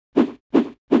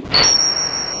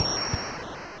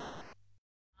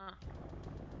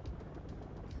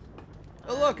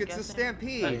Oh look, it's a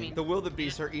stampede! The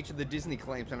wildebeest are each of the Disney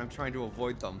claims, and I'm trying to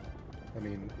avoid them. I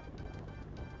mean...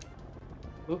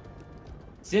 Oop.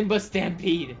 Simba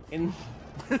Stampede! In...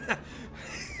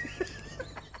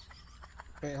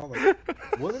 Wait, hold on.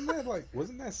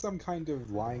 Wasn't there some kind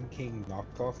of Lion King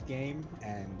knockoff game?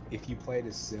 And if you played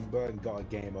as Simba and got a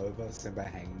game over, Simba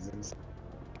hangs himself?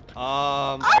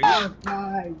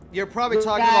 You're probably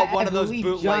talking about one of those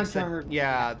bootlegs.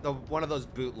 Yeah, one of those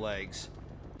bootlegs.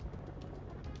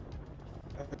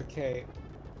 Okay,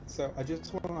 so I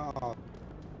just want to ask,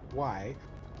 why?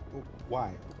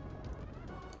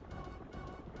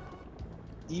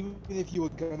 Even if you were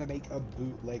gonna make a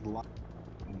bootleg Lion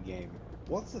King game,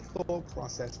 what's the thought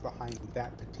process behind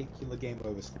that particular game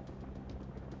over?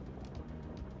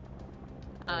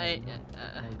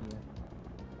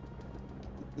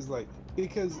 It's like,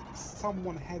 because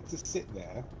someone had to sit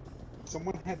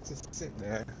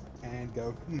there and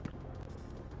go,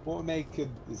 what would make it,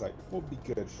 is like, what would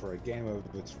be good for a game over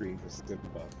the screen for Simba?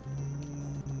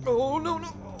 Oh, no, no.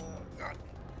 Oh, God.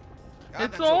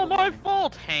 It's all my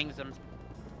fault, hangs him.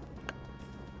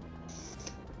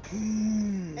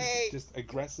 Hey. Just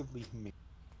aggressively me.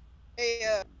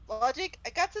 Hey, Logic, I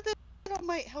got something that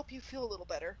might help you feel a little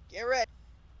better. Get ready.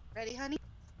 Ready, honey?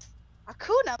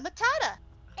 Hakuna Matata!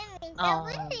 I'm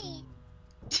ready.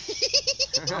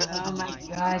 Oh my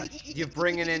god. You're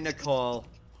bringing in Nicole.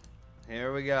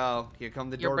 Here we go. Here come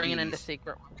the You're door bringing in the bees.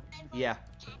 secret one. Yeah.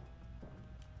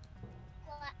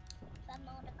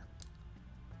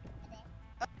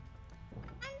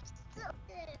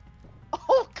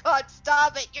 Oh god,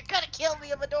 stop it! You're gonna kill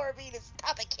me, I'm a door beat.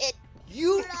 Stop it, kid!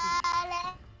 You!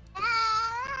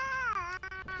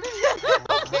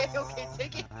 Okay,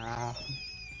 take it.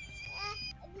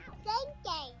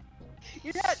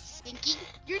 You're not sinking,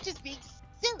 you're just being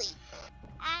silly.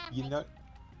 You know,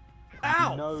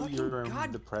 Ow! you know Fucking you're in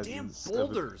goddamn the presence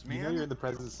boulders, of man. You know you're in the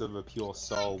presence of a pure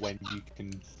soul when you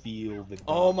can feel the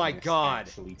Oh my darkness god!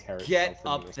 actually tear Get itself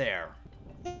from up you. there.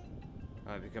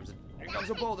 Here comes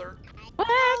a boulder.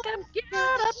 Welcome, get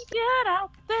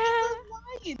out there.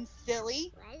 It's a lion,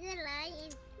 silly. Why is a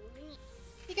lion?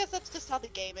 Because that's just how the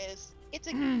game is. It's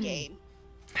a game.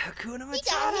 Hakuna He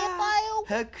got hit Matata! by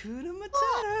a Hakuna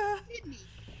Matata! didn't he?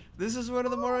 This is one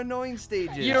of the more annoying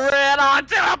stages. You ran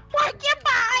onto a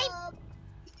porcupine!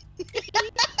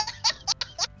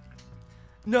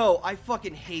 No, I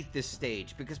fucking hate this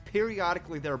stage because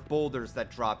periodically there are boulders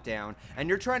that drop down and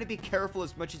you're trying to be careful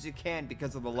as much as you can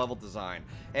because of the level design.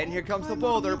 And here comes the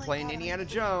boulder playing Indiana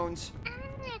Jones.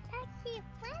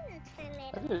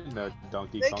 I didn't know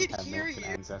Donkey They Kong could had hear an you.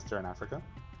 ancestor in Africa.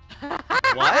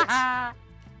 What?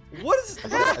 What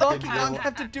does Donkey didn't Kong know.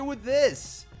 have to do with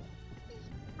this?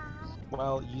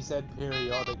 Well, you said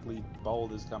periodically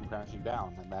boulders come crashing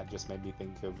down, and that just made me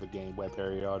think of a game where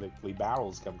periodically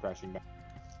barrels come crashing down.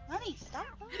 Honey, stop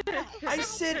doing that. I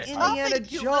said Stop Indiana it,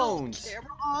 you little Jones. camera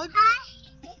hog.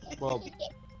 Well,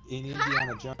 in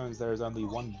Indiana Jones, there is only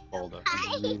one boulder,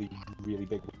 a really, really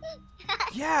big one.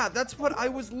 Yeah, that's what I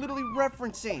was literally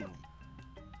referencing.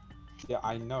 Yeah,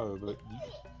 I know, but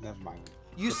never mind.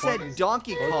 You The said point is,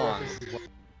 Donkey both Kong. references were-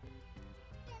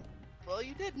 Well,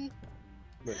 you didn't.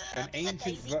 Look, an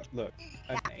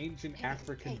ancient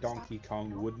African Donkey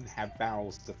Kong wouldn't have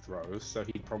barrels to throw, so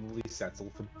he'd probably settle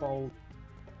for bowl.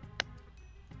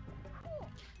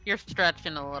 You're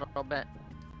stretching a little bit.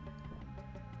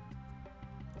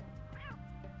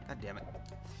 God damn it.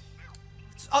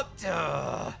 It's up to...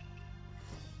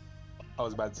 I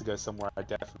was about to go somewhere I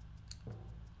definitely.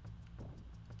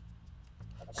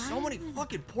 So many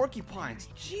fucking porcupines.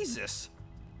 Jesus.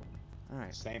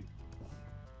 Alright. Same.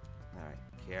 Alright.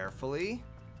 Carefully.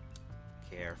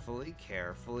 Carefully,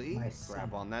 carefully. My Grab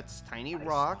son. on that tiny My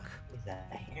rock. son is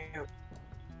a hero.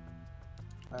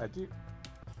 I do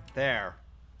There.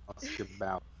 ask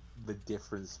about the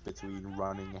difference between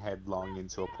running headlong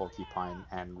into a porcupine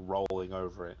and rolling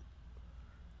over it.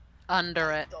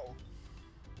 Under it. Don't.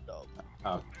 Don't.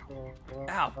 Oh,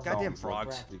 Ow, goddamn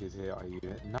frogs. because here are you?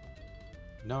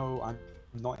 No, I'm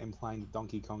not implying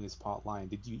Donkey Kong is part lion.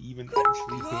 Did you even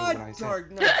actually hear what I God, said?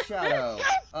 Dark Knight Shadow.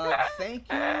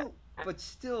 Thank you, but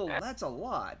still, that's a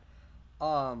lot.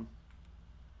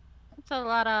 It's a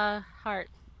lot of heart.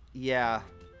 Yeah.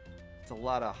 It's a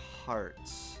lot of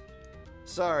hearts.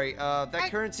 Sorry, that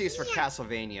currency is for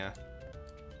Castlevania.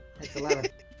 That's a lot of.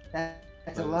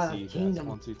 That's a lot of kingdom.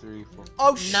 1, 2, 3, 4. Oh,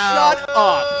 No. shut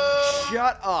up!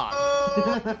 Shut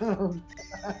up!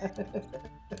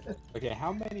 Okay,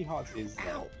 how many hearts is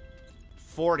there?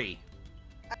 40.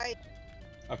 I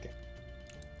Okay.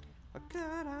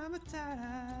 Hakuna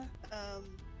Matata.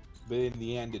 But in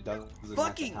the end, it doesn't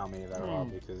Fucking- matter how many there are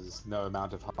because no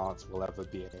amount of hearts will ever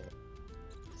be able to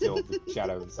fill the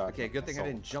shadow inside. Okay, good my thing I soul.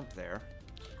 didn't jump there.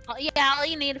 Oh, yeah, all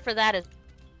you need for that is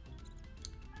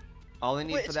All I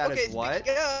need Which, for that is okay, what?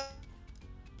 speaking of-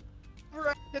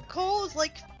 Right, Nicole is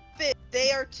like fit.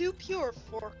 They are too pure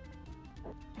for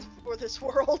this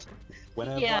world.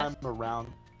 Whenever Yeah. I'm around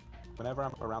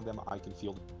them, I can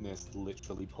feel the mist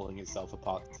literally pulling itself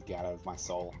apart to get out of my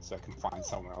soul, so I can find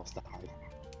somewhere else to hide.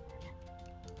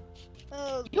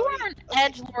 Oh, you Lordy. are an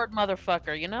edgelord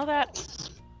motherfucker. You know that?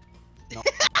 No,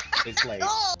 it's late.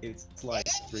 Oh! It's like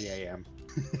 3 a.m.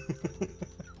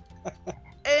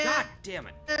 God damn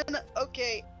it. And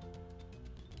okay,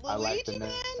 I lack the Luigi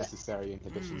Man. necessary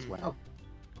inhibitions when,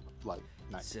 like,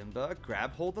 night. Simba,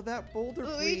 grab hold of that boulder,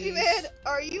 Luigi please. Man,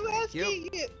 are you Thank asking?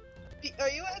 Are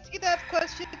you asking that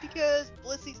question because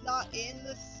Blissy's not in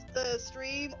the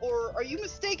stream, or are you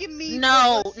mistaking me?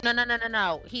 No, for Blissey?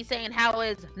 no. He's saying how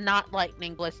is not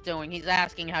Lightning Bliss doing. He's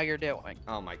asking how you're doing.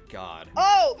 Oh my god.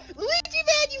 Oh, Luigi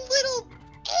Man, you little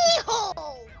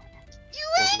a-hole! You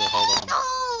Also, hold on.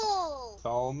 a-hole!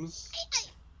 Tholmes,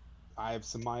 I have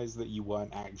surmised that you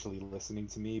weren't actually listening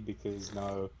to me because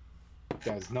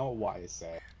that's not what I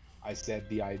said. I said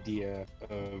the idea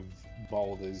of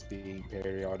boulders being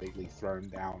periodically thrown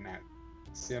down at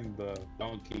Simba,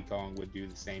 Donkey Kong would do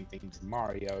the same thing to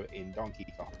Mario in Donkey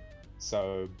Kong.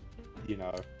 So,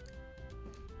 yeah.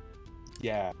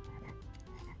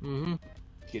 Mm-hmm.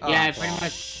 Get Yeah, I that pretty wrong.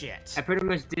 much- Shit. I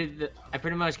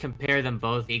pretty much compare them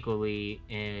both equally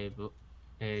too,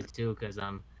 because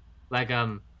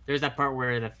there's that part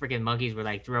where the freaking monkeys were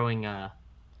like throwing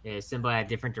Simba at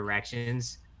different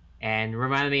directions, and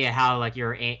reminded me of how like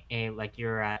you're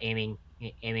aiming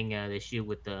the shoot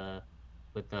with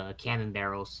the cannon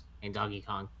barrels in Donkey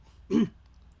Kong.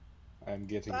 I'm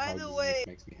getting By hugs the and way- this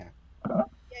makes me happy.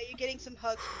 Yeah, you're getting some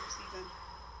hugs from Steven.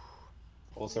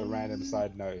 Also, random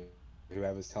side note,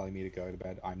 whoever's telling me to go to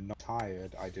bed, I'm not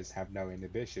tired, I just have no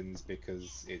inhibitions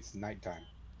because it's nighttime.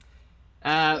 We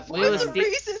will What's the sti-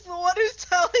 Reese is the one who's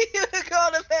telling you to go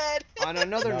to bed. On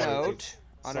another No, note, it's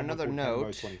on someone another called note,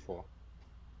 Camo24.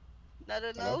 Not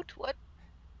a Hello? note? What?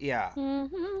 yeah,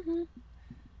 Mm-hmm.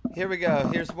 here we go.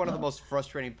 Here's one of the most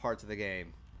frustrating parts of the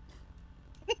game.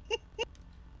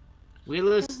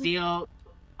 Wheeler Steel,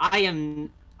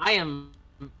 I'm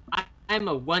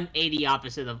a 180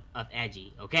 opposite of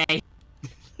edgy, okay?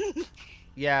 Yeah,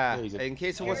 Yeah, he's a- in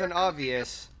case it wasn't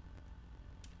obvious.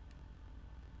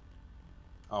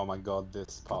 Oh my god,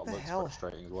 this part the looks hell?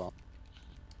 frustrating as well.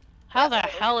 How the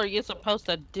hell are you supposed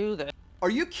to do this? Are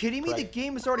you kidding me? The Right.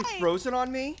 game is already frozen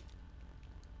on me?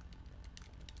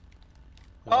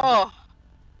 Oh,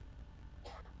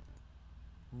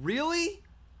 Really?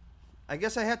 I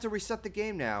guess I have to reset the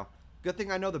game now. Good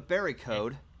thing I know the berry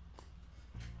code.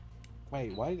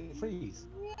 Wait, why did it freeze?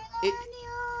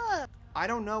 Anya! I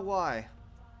don't know why.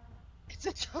 It's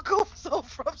a jungle soul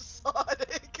from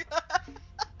Sonic.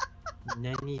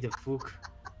 Nanny the Fook.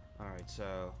 Alright,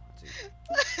 so,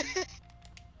 let's see.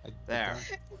 There.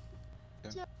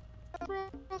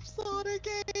 from Sonic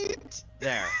 8.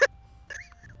 There.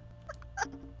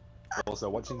 Also,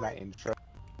 watching that intro,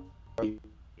 you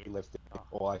lifted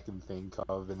all I can think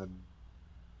of in the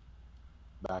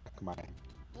back of my head.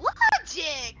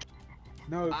 Logic!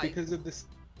 No, because of this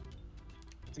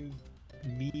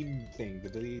meme thing, the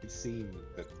deleted scene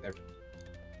that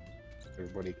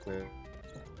everybody cleared.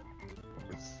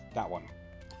 That one.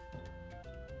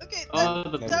 Okay, Oh,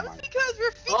 that, the- that Never was mind. because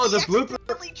Rafiki Oh, the blooper.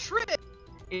 accidentally tripped.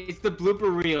 It's the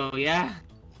blooper reel, yeah?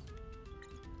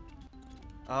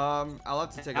 I'll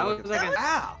have to take a That look at was like that. a-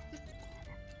 Ah!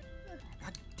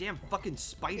 God damn fucking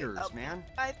spiders, man.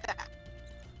 I that.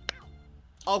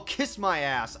 Oh, kiss my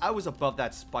ass. I was above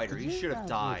that spider. Could You should have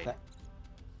imagine if died. that-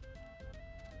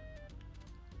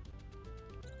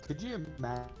 Could you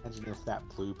imagine if that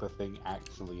blooper thing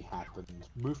actually happened?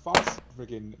 Mufasa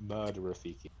friggin' murder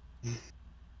Rafiki.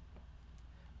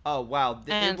 Oh, wow. It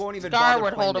and won't even Star bother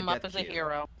would playing hold the him up death as a queue.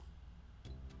 hero.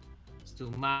 It's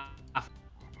too much.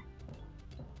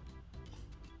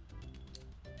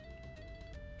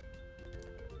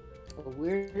 A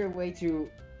weirder way to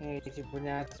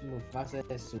pronounce Mufasa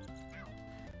is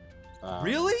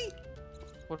Really?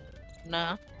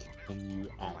 Nah. Can you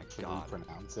Oh my actually God.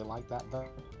 pronounce it like that though?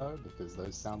 Because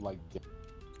those sound like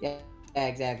yeah,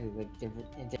 exactly, like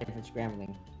different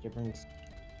scrambling, different.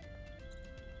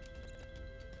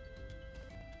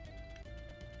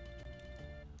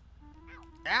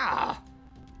 Ah!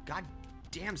 God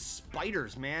damn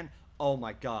spiders, man. Oh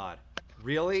my god.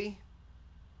 Really?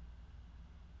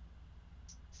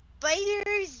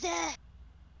 Spiders!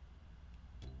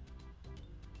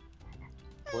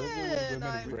 What is it with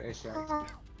women in British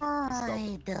accent?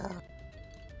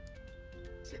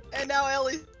 And now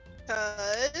Ellie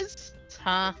does.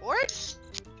 Huh? What?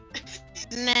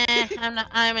 Nah, I'm not.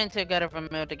 I'm in too good of a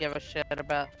mood to give a shit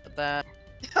about that.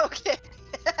 Okay.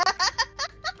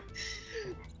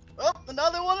 Well,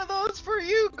 another one of those for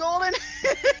you, Golden.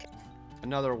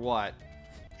 Another what?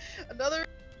 Another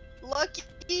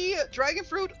lucky dragon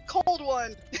fruit cold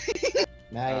one.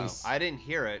 Nice. Oh, I didn't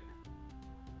hear it.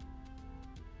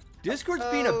 Discord's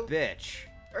being a bitch.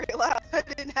 Very loud. I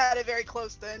didn't have it very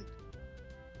close then.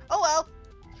 Oh well.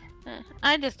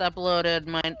 I just uploaded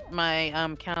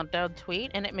my countdown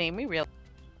tweet and it made me real.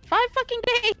 5 fucking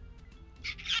days.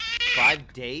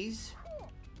 5 days?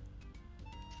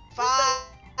 5.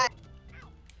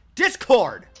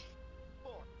 Discord!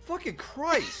 Fucking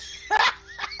Christ! God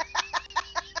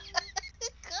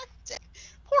damn.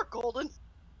 Poor Golden.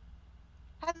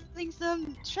 Having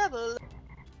some trouble.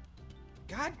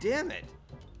 God damn it.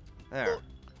 There.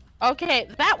 Okay,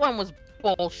 that one was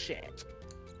bullshit.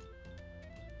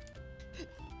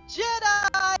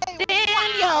 Jedi!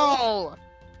 Daniel!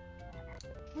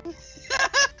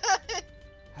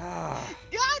 Wow.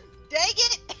 God dang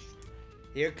it!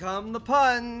 Here come the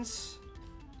puns.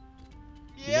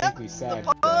 Yep, make me the sad,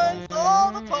 puns,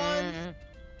 all the puns.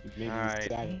 You made me Alright.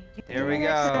 sad. Here we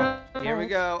go. Here we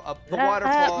go. Up the That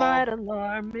waterfall. might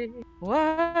alarm me.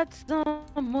 What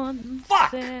someone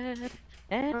Fuck! said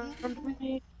and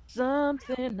me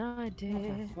something I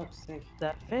did For fuck's sake.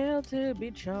 that failed to be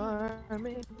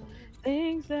charming.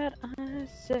 Things that I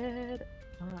said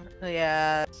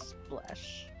are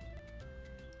splash.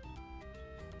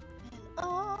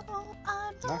 Oh,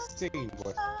 I'm Nice singing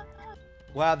voice.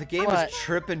 Wow, the game What? is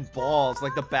tripping balls.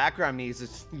 Like the background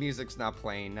music's not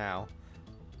playing now.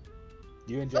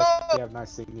 You and Jesse have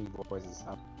nice singing voices.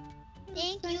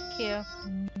 Thank you. Thank you.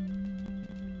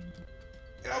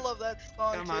 I love that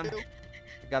song Come on. too.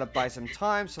 I gotta buy some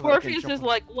time so that I can Morpheus jump is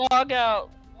like, log out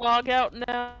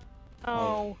now.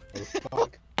 Oh. Oh,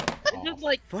 fuck. Just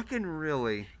like, Fucking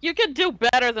really? you could do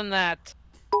better than that.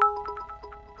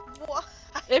 What?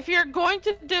 If you're going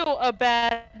to do a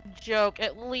bad joke,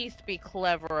 at least be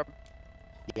clever.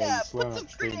 Yeah, Yeah, you swear put on some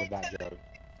stream with that joke.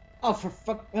 Oh, for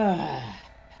fuck.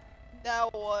 Now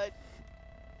what?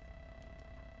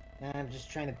 I'm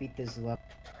just trying to beat this level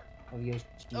of Yoshi.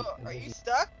 Oh, are you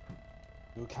stuck?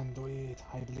 You can do it.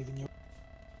 I believe in you.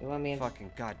 You want me?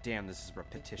 Fucking goddamn, this is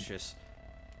repetitious.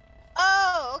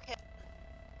 Oh, okay.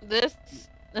 This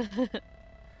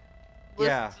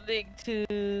Yeah. listening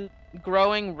to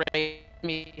Growing Rate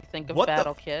me think of What the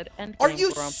Battle Kid and Are Game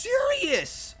you Grump.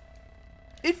 serious?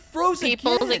 It froze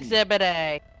People's again. Exhibit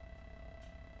A.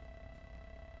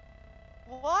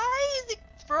 Why is it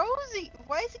frozen?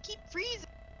 Why does it keep freezing?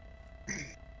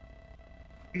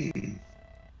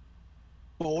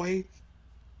 Boy,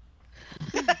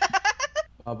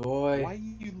 Oh boy.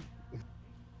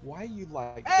 why you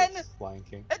like And- this, Lion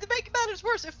King? And to make matters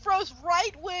worse, it froze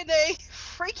right when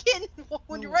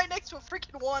when you're right next to a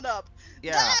freaking 1-up.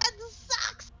 Yeah. That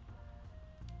sucks.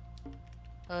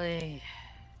 Oy.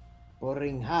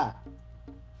 Boring, ha.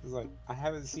 It's like, I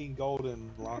haven't seen Golden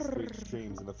last week's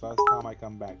streams, and the first time I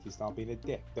come back, he's not being a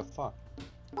dick. The fuck?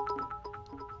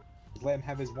 Just let him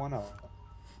have his 1-up.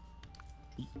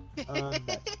 He earned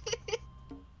that.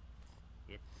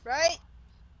 Right?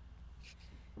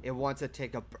 It wants to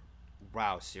take a.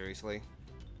 Wow, seriously?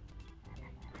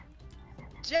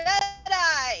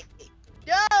 Jedi!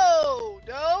 No!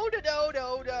 No, no, no,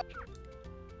 no, no.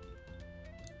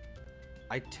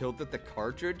 I tilted the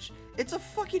cartridge? It's a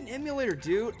fucking emulator,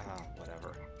 dude. Ah,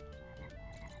 whatever.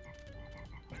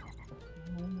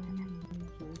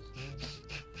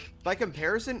 By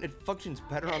comparison, it functions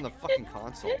better on the fucking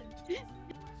console.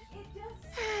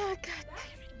 Ah, God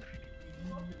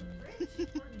damn it.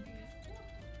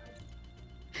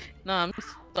 No, I'm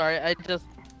sorry. I just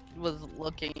was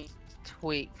looking at his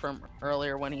tweet from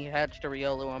earlier when he hatched a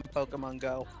Riolu on Pokemon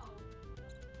Go.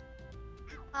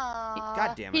 Aww.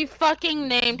 God damn He it. fucking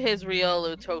named his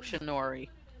Riolu Toshinori.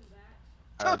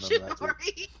 I remember that too.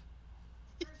 Toshinori.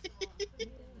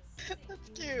 That's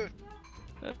cute.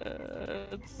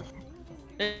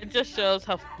 It just shows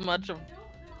how much of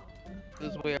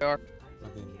this we are.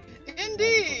 Fucking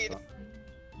Indeed.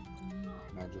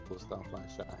 Magical stuff like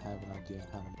shit. I have an idea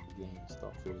how to make the game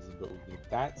stop freezing, but with me.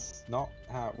 That's not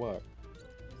how it works.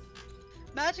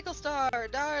 Magical star,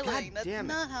 darling. God That's damn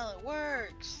it. not how it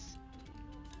works.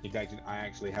 In fact, I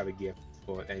actually have a gift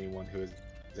for anyone who is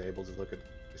able to look at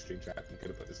the stream chat and could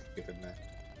have put this gift in there.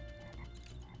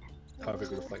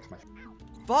 Perfectly reflects my.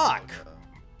 Fuck!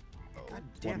 Oh, God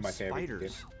damn my favorite spiders.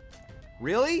 gifts.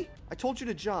 Really? I told you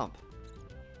to jump.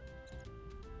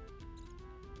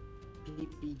 Pee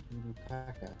pee doo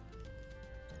caca.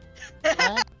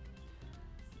 What?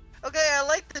 Okay, I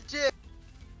like the gif.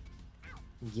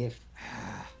 GIF.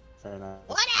 Fair enough.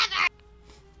 Whatever.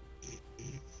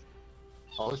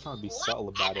 I was trying to be subtle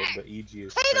about it, but EG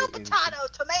is Potato, straight into... potato,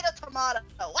 tomato, tomato.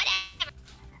 Whatever.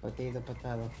 Potato,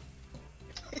 potato.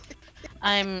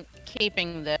 I'm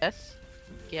keeping this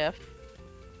GIF.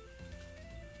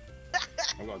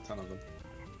 I've got a ton of them.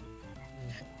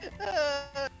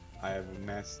 Uh, I have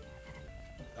amassed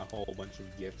a whole bunch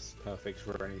of gifts, perfect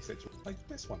for any situation, like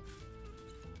this one.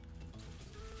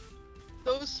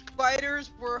 those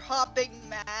spiders were hopping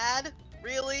mad.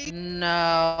 Really?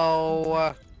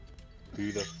 No.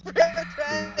 Who the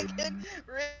Dragon,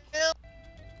 real?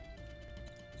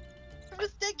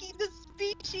 Mistaking the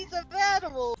species of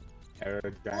animal. Terror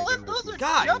What? dragon Those versus are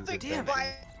God jumping damn it.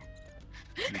 spiders.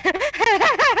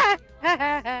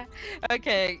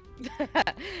 Okay.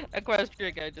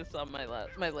 Equestrian guy just saw my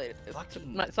latest.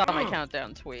 Saw my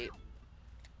countdown tweet.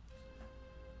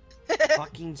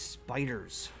 Fucking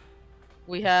spiders.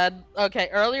 We had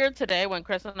earlier today when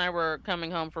Chris and I were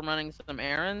coming home from running some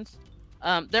errands.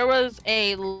 There was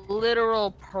a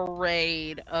literal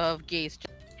parade of geese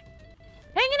just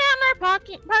hanging out in our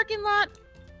parking lot.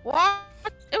 What?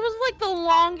 It was like the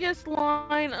longest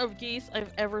line of geese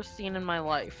I've ever seen in my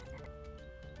life.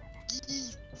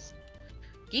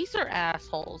 Geese are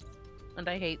assholes, and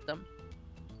I hate them.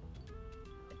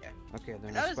 Okay, there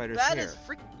are no Not as spiders bad here. as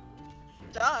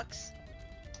freaking ducks.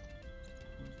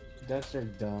 Ducks are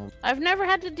dumb. I've never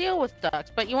had to deal with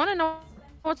ducks, but you want to know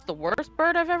what's the worst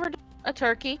bird I've ever done? A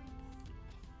turkey.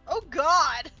 Oh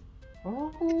God!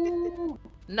 Oh.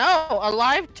 No, a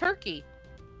live turkey.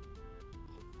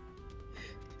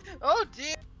 Oh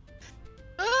dear!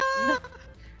 Ah!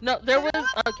 No, there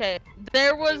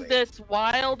was this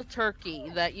wild turkey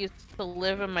that used to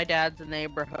live in my dad's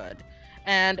neighborhood,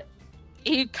 and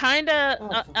he kind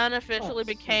of unofficially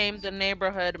became the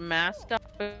neighborhood mascot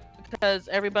because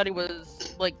everybody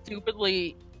was like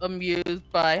stupidly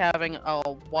amused by having a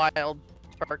wild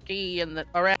turkey and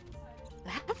around.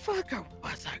 That fucker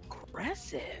was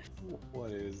aggressive.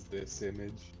 What is this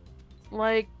image?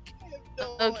 Like, I have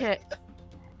no okay,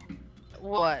 idea.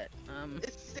 what?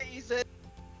 It's season.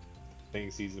 Thing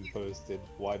season posted.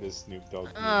 Why does Snoop Dogg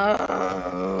do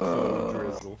Oh,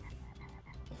 drizzle?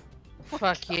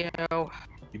 fuck you.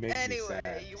 You make me Anyway,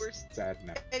 sad. you were- sad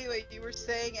now. Anyway, you were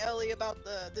saying, Ellie, about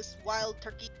this wild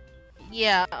turkey.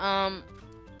 Yeah.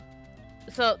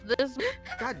 So this.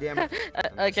 God damn it.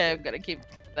 Okay, I'm gonna keep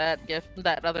that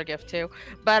other gift too.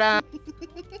 But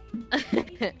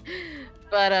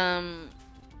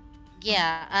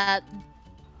yeah.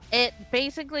 It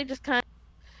basically just kind of.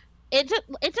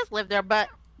 It just lived there, but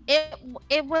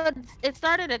it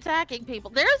started attacking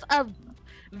people. There's a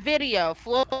video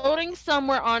floating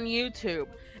somewhere on YouTube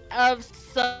of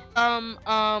some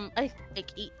I think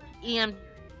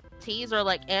EMTs or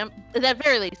like at the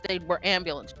very least they were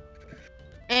ambulance,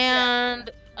 and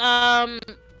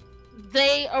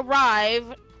they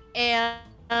arrive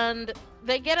and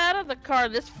they get out of the car.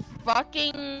 This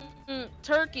fucking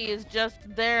turkey is just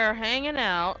there hanging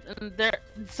out, and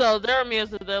they're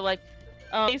amused. They're like,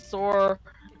 or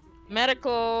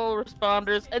medical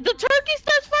responders, and the turkey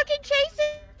starts fucking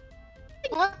chasing.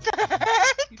 What the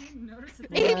heck? You didn't notice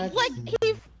it.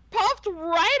 He popped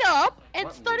right up and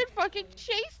What? started fucking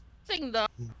chasing them.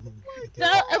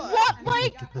 God.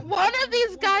 One of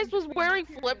these guys was wearing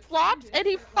flip flops, and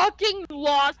he fucking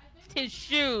lost his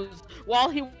shoes while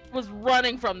he was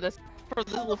running from this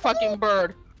little fucking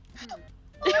bird.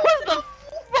 It was the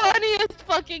funniest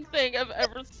fucking thing I've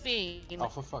ever seen. Oh,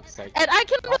 for fuck's sake. And I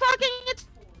can fucking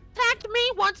attacked me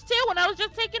once too when I was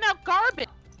just taking out garbage.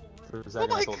 For a Oh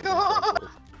second, I my thought it was God. Dog.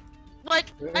 Like,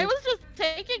 I was just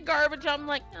taking garbage. I'm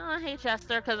like, oh, hey,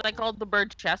 Chester, because I called the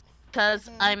bird Chester, because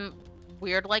I'm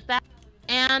weird like that.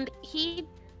 And he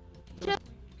Sorry.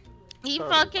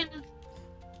 fucking,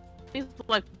 he's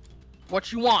like,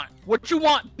 what you want? What you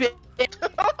want, bitch?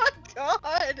 Oh my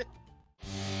God!